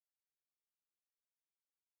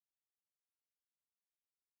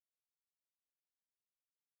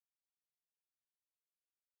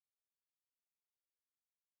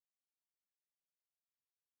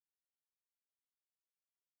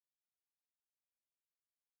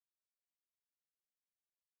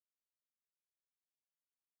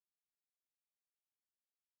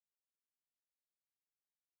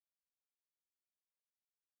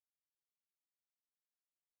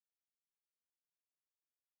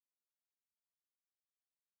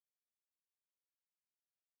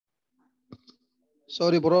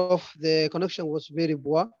Sorry, Prof. The connection was very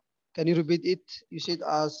poor. Can you repeat it? You said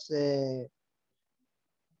as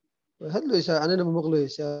هل يسا أنا مغلو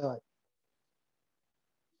يسا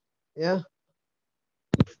yeah.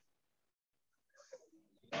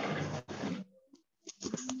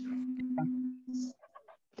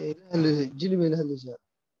 هل جيني من هل يسا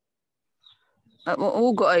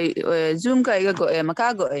wuu go'ay zoomka iga go'ay ma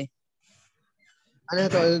kaa go'ay أنا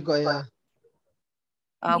هتو إيجا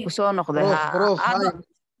ku soo noqday Prof. Hi.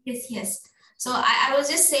 Yes. So I was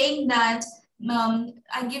just saying that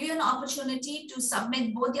I give you an opportunity to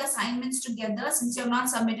submit both the assignments together since you have not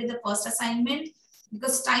submitted the first assignment,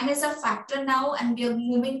 because time is a factor now and we are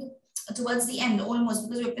moving towards the end almost,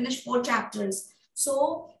 because we finished 4 chapters.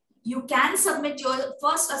 So you can submit your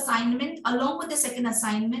first assignment along with the second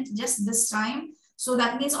assignment just this time. So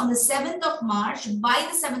that means on the 7th of March, by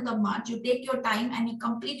the 7th of March, you take your time and you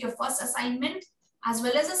complete your first assignment as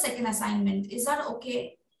well as the second assignment. Is that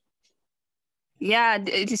okay? Yeah,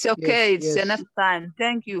 it is okay. Yes, it's yes. enough time.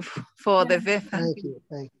 Thank you for the Thank you.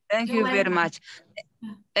 thank you very much.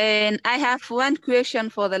 And I have one question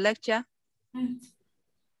for the lecture.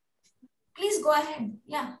 Please go ahead.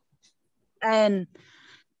 Yeah. And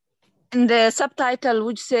in the subtitle,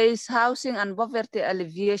 which says housing and poverty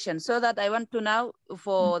alleviation, so that I want to know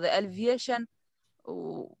for the alleviation,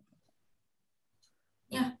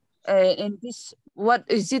 Yeah. In this, what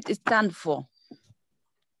is it stand for?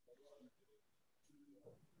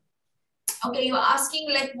 Okay, you're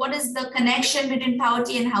asking like what is the connection between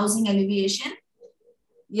poverty and housing alleviation?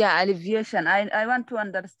 Yeah, alleviation. I want to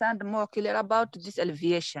understand more clear about this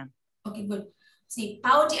alleviation. Okay, good. See,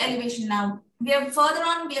 poverty alleviation now. We have further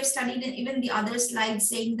on, we have studied in even the other slides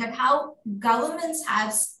saying that how governments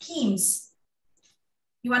have schemes.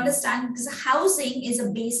 You understand? Because housing is a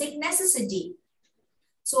basic necessity.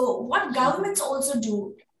 So what governments also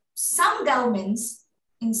do, some governments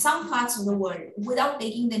in some parts of the world, without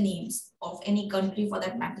taking the names of any country for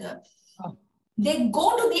that matter, they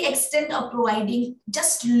go to the extent of providing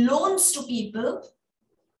just loans to people.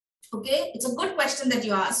 Okay, it's a good question that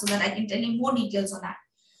you asked so that I can tell you more details on that.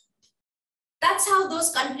 That's how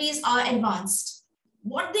those countries are advanced.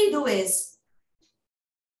 What they do is,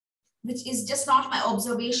 which is just not my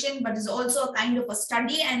observation, but is also a kind of a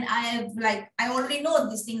study, and I already know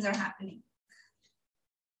these things are happening.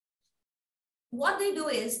 What they do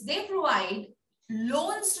is they provide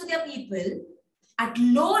loans to their people at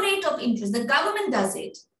low rate of interest. The government does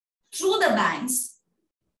it through the banks.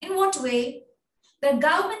 In what way? The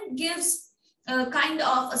government gives a kind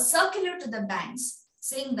of a circular to the banks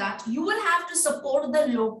saying that you will have to support the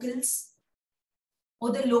locals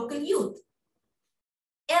or the local youth.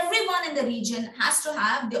 Everyone in the region has to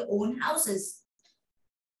have their own houses.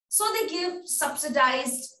 So they give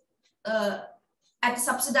subsidized, at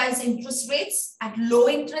subsidized interest rates, at low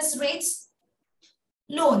interest rates,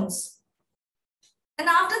 loans. And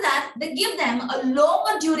after that, they give them a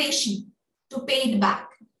longer duration to pay it back.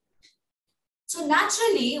 So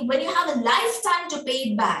naturally, when you have a lifetime to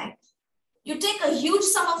pay it back, you take a huge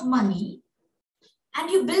sum of money and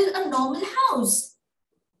you build a normal house.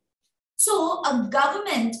 So a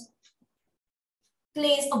government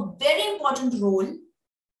plays a very important role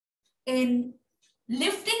in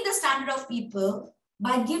lifting the standard of people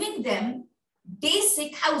by giving them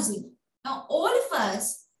basic housing. Now, all of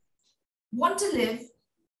us want to live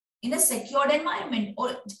in a secured environment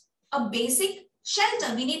or a basic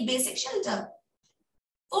shelter. We need basic shelter.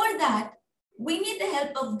 For that, we need the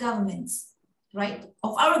help of governments, right?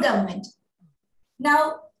 Of our government.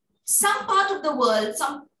 Now, some part of the world,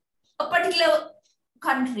 a particular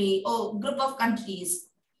country or group of countries,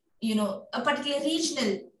 a particular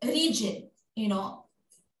region,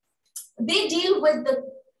 they deal with the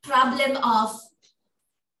problem of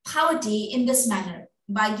poverty in this manner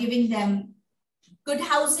by giving them good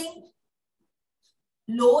housing,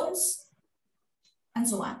 loans, and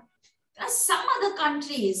so on. Now, some other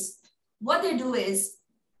countries, what they do is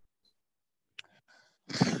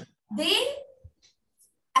they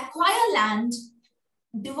acquire land,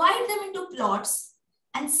 divide them into plots,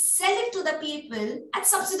 and sell it to the people at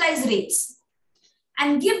subsidized rates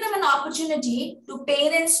and give them an opportunity to pay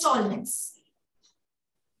the installments.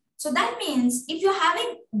 So that means if you're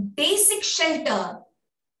having basic shelter,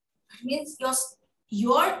 it means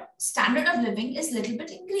your standard of living is a little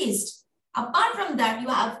bit increased. Apart from that, you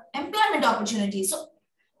have employment opportunities. So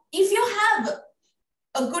if you have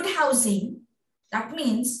a good housing, that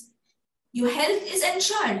means your health is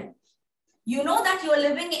ensured. You know that you are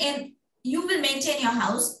living in, you will maintain your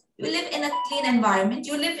house, you live in a clean environment,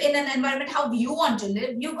 you live in an environment how you want to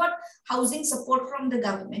live, you got housing support from the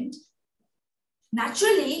government.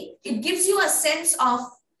 naturally, it gives you a sense of,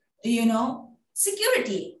 you know,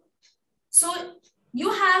 security. So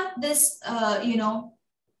you have this,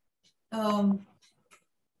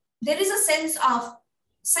 there is a sense of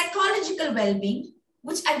psychological well-being,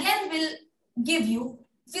 which again will give you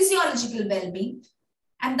physiological well-being.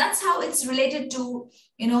 And that's how it's related to,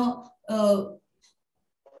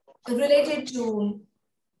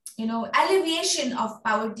 alleviation of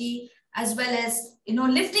poverty, as well as,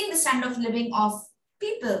 lifting the standard of living of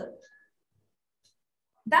people.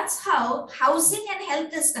 That's how housing and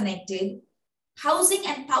health is connected. Housing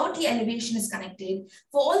and poverty alleviation is connected.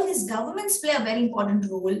 For all these, governments play a very important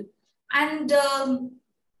role. And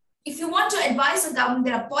if you want to advise a government,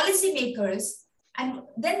 there are policy makers. And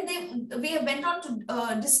then we went on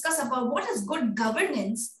to discuss about what is good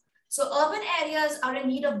governance. So urban areas are in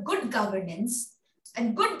need of good governance.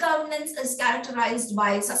 And good governance is characterized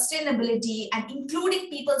by sustainability and including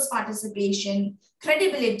people's participation,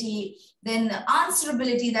 credibility, then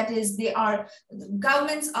answerability, that is,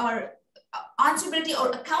 governments are answerability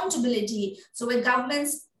or accountability. So where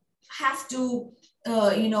governments have to,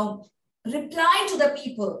 reply to the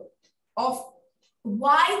people of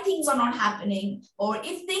why things are not happening, or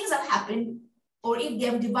if things have happened, or if they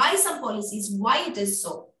have devised some policies, why it is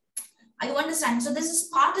so. Are you understand? So this is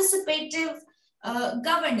participative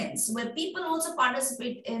governance, where people also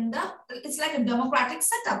participate in it's like a democratic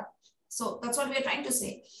setup. So that's what we're trying to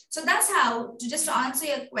say. So that's how, just to answer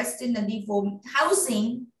your question, Nadifo,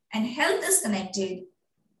 housing and health is connected.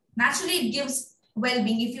 Naturally, it gives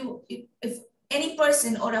well-being. If any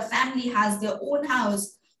person or a family has their own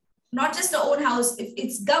house, not just their own house, if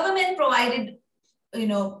it's government provided,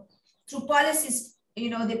 through policies,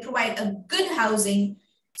 they provide a good housing.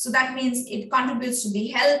 So that means it contributes to the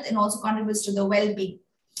health and also contributes to the well-being.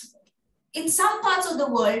 In some parts of the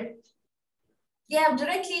world, they have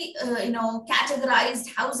directly, categorized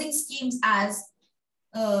housing schemes as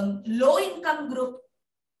low-income group,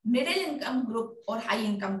 middle-income group, or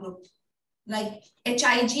high-income group, like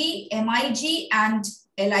HIG, MIG, and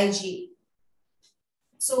LIG.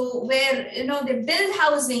 So where, they build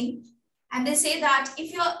housing and they say that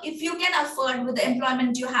if you can afford with the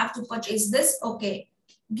employment, you have to purchase this. Okay,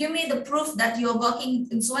 give me the proof that you're working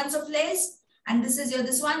in so-and-so place, and this is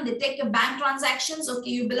this one. They take your bank transactions.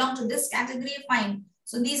 Okay, you belong to this category, fine.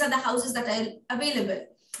 So these are the houses that are available.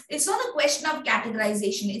 It's not a question of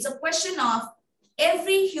categorization. It's a question of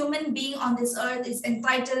every human being on this earth is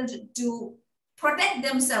entitled to protect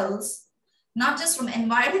themselves, not just from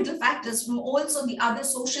environmental factors, from also the other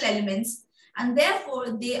social elements. And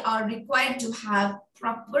therefore, they are required to have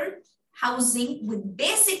proper housing with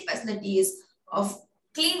basic facilities of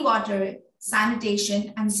clean water,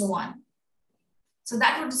 sanitation, and so on. So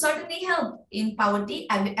that would certainly help in poverty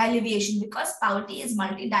alleviation, because poverty is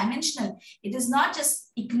multidimensional. It is not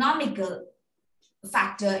just economical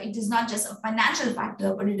factor, it is not just a financial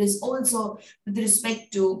factor, but it is also with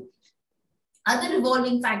respect to other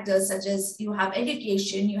revolving factors, such as you have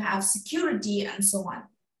education, you have security, and so on.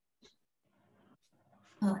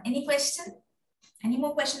 Any question? Any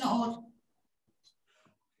more question or?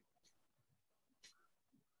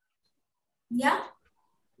 Yeah?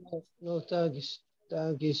 No, thanks.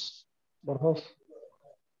 Thanks, Barhof.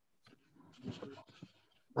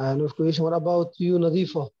 No question. What about you,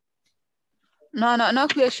 Nadifo? No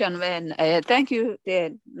question, man. Thank you.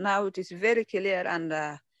 Now it is very clear, and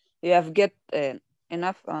you have get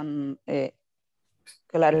enough on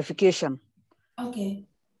clarification. Okay,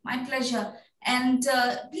 my pleasure. And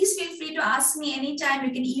please feel free to ask me anytime.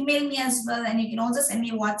 You can email me as well, and you can also send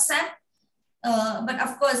me WhatsApp. But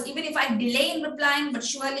of course, even if I delay in replying, but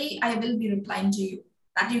surely I will be replying to you.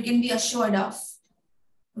 That you can be assured of.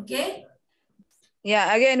 Okay?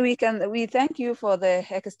 Yeah, again, we thank you for the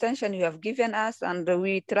extension you have given us, and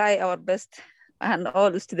we try our best. And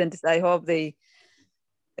all the students, I hope they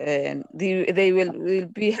will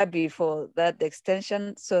be happy for that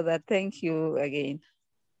extension. So that thank you again.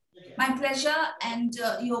 My pleasure, and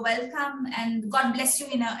you're welcome, and God bless you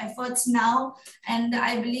in our efforts now, and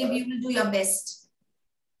I believe you will do your best.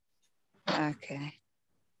 Okay.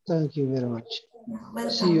 Thank you very much.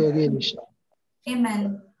 Welcome. See you again, inshallah.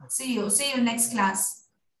 Amen. See you next class.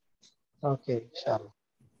 Okay, inshallah.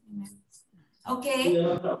 Okay.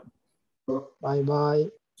 Bye-bye.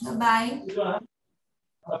 Bye-bye.